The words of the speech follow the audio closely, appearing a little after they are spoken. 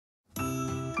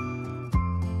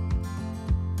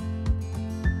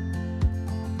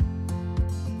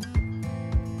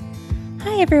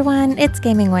Hi everyone, it's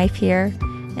Gaming Wife here,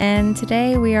 and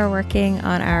today we are working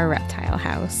on our reptile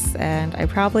house, and I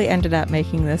probably ended up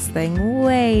making this thing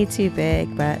way too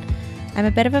big, but I'm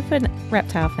a bit of a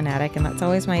reptile fanatic, and that's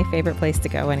always my favorite place to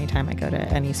go anytime I go to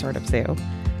any sort of zoo.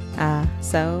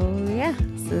 So yeah,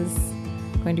 this is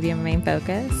going to be my main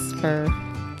focus for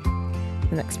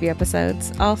the next few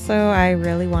episodes. Also, I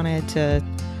really wanted to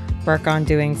work on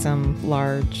doing some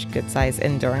large, good-sized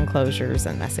indoor enclosures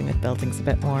and messing with buildings a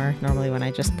bit more. Normally when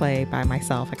I just play by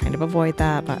myself, I kind of avoid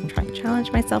that, but I'm trying to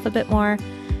challenge myself a bit more.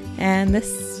 And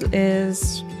this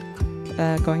is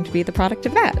going to be the product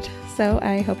of that. So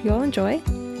I hope you all enjoy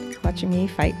watching me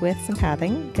fight with some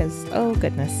pathing, because oh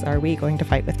goodness, are we going to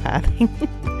fight with pathing.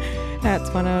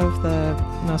 That's one of the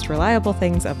most reliable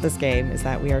things of this game, is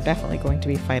that we are definitely going to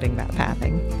be fighting that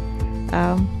pathing.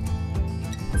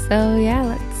 So yeah,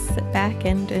 let's sit back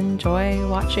and enjoy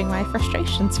watching my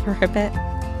frustrations for a bit.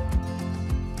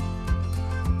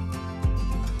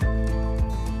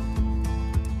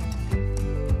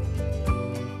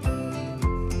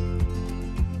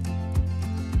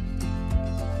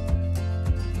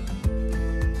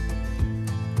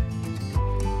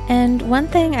 And one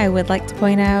thing I would like to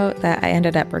point out that I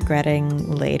ended up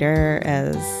regretting later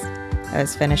as I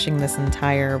was finishing this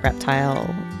entire reptile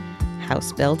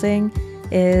house building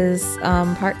is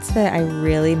parts of it I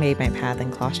really made my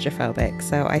pathing claustrophobic.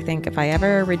 So I think if I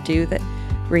ever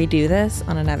redo this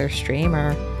on another stream,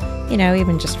 or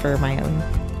even just for my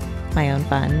own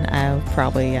fun, I'll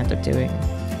probably end up doing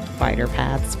wider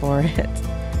paths for it,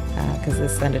 because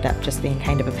this ended up just being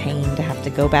kind of a pain to have to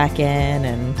go back in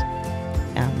and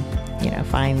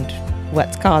find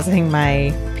what's causing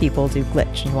my people to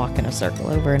glitch and walk in a circle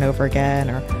over and over again,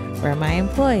 or where are my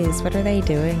employees, what are they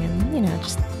doing, and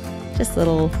just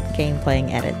little game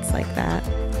playing edits like that.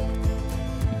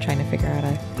 I'm trying to figure out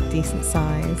a decent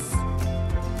size.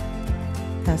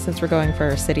 Since we're going for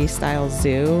a city style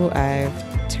zoo,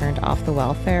 I've turned off the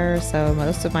welfare, so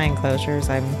most of my enclosures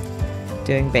I'm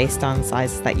doing based on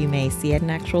sizes that you may see at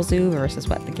an actual zoo versus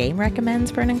what the game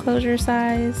recommends for an enclosure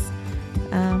size.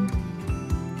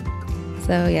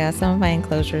 So yeah, some of my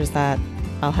enclosures that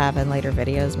I'll have in later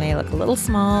videos may look a little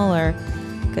small, or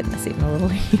goodness, even a little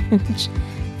huge.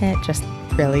 It just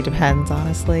really depends,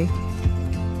 honestly.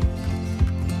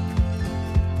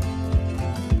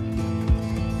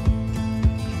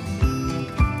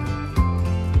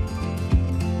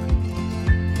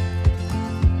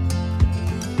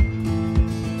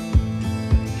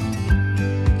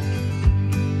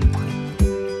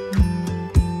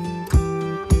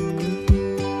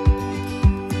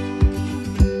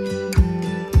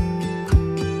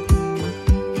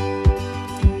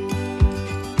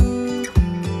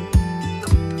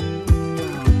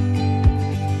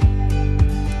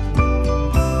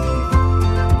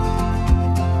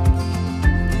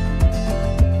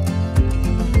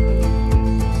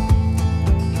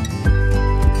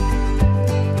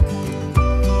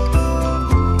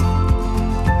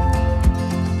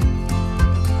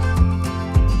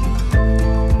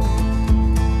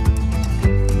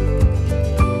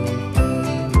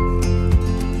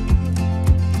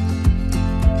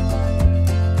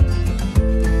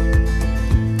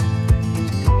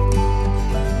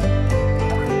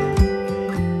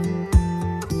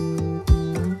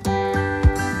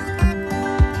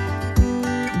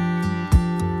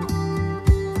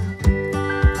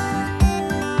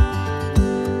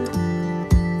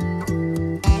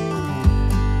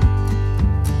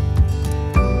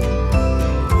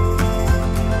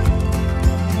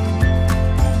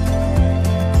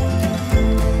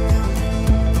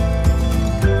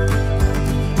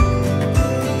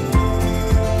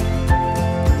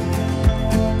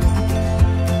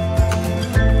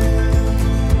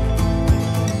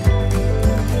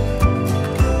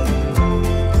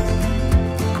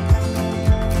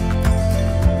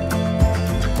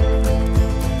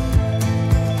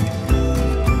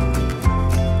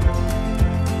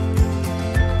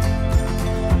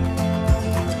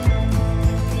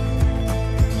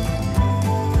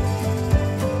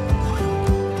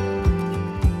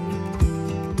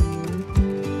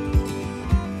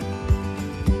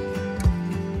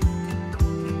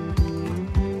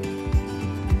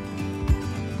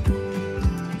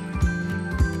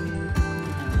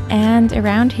 And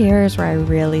around here is where I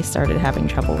really started having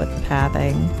trouble with the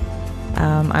pathing.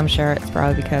 I'm sure it's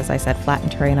probably because I said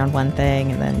flattened terrain on one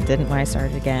thing and then didn't when I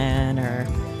started again, or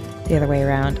the other way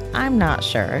around. I'm not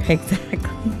sure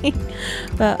exactly.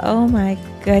 But oh my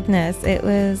goodness, it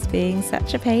was being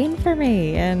such a pain for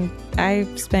me. And I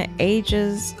spent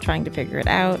ages trying to figure it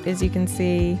out, as you can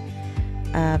see.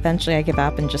 Eventually I give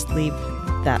up and just leave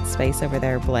that space over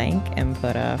there blank and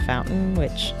put a fountain,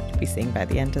 which you'll be seeing by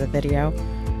the end of the video,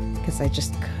 because I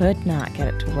just could not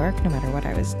get it to work no matter what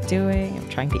I was doing. I'm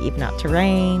trying to even out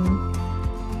terrain.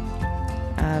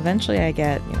 Eventually I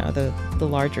get, you know, the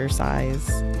larger size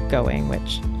going,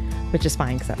 which is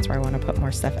fine because that's where I want to put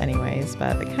more stuff anyways,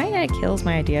 but it kind of kills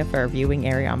my idea for a viewing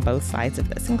area on both sides of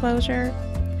this enclosure.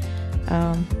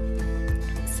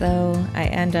 So I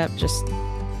end up just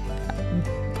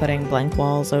putting blank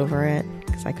walls over it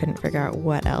because I couldn't figure out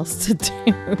what else to do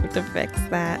to fix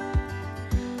that.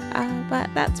 But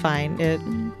that's fine. It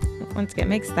once again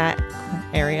makes that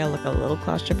area look a little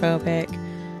claustrophobic,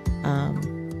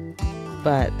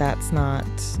 but that's not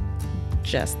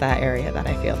just that area that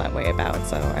I feel that way about,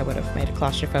 so I would have made a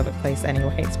claustrophobic place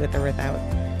anyways with or without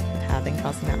having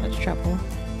causing that much trouble.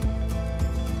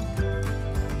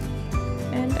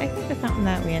 And I think the fountain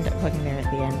that we end up putting there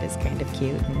at the end is kind of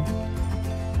cute, and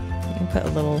you can put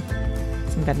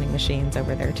some vending machines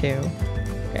over there too.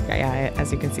 Yeah,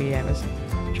 as you can see, I was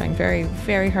trying very,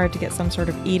 very hard to get some sort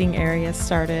of eating area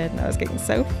started, and I was getting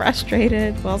so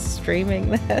frustrated while streaming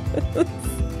this.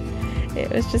 It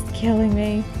was just killing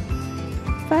me.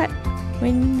 But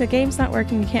when the game's not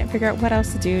working, you can't figure out what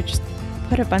else to do, just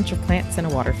put a bunch of plants and a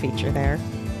water feature there.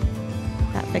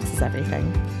 That fixes everything.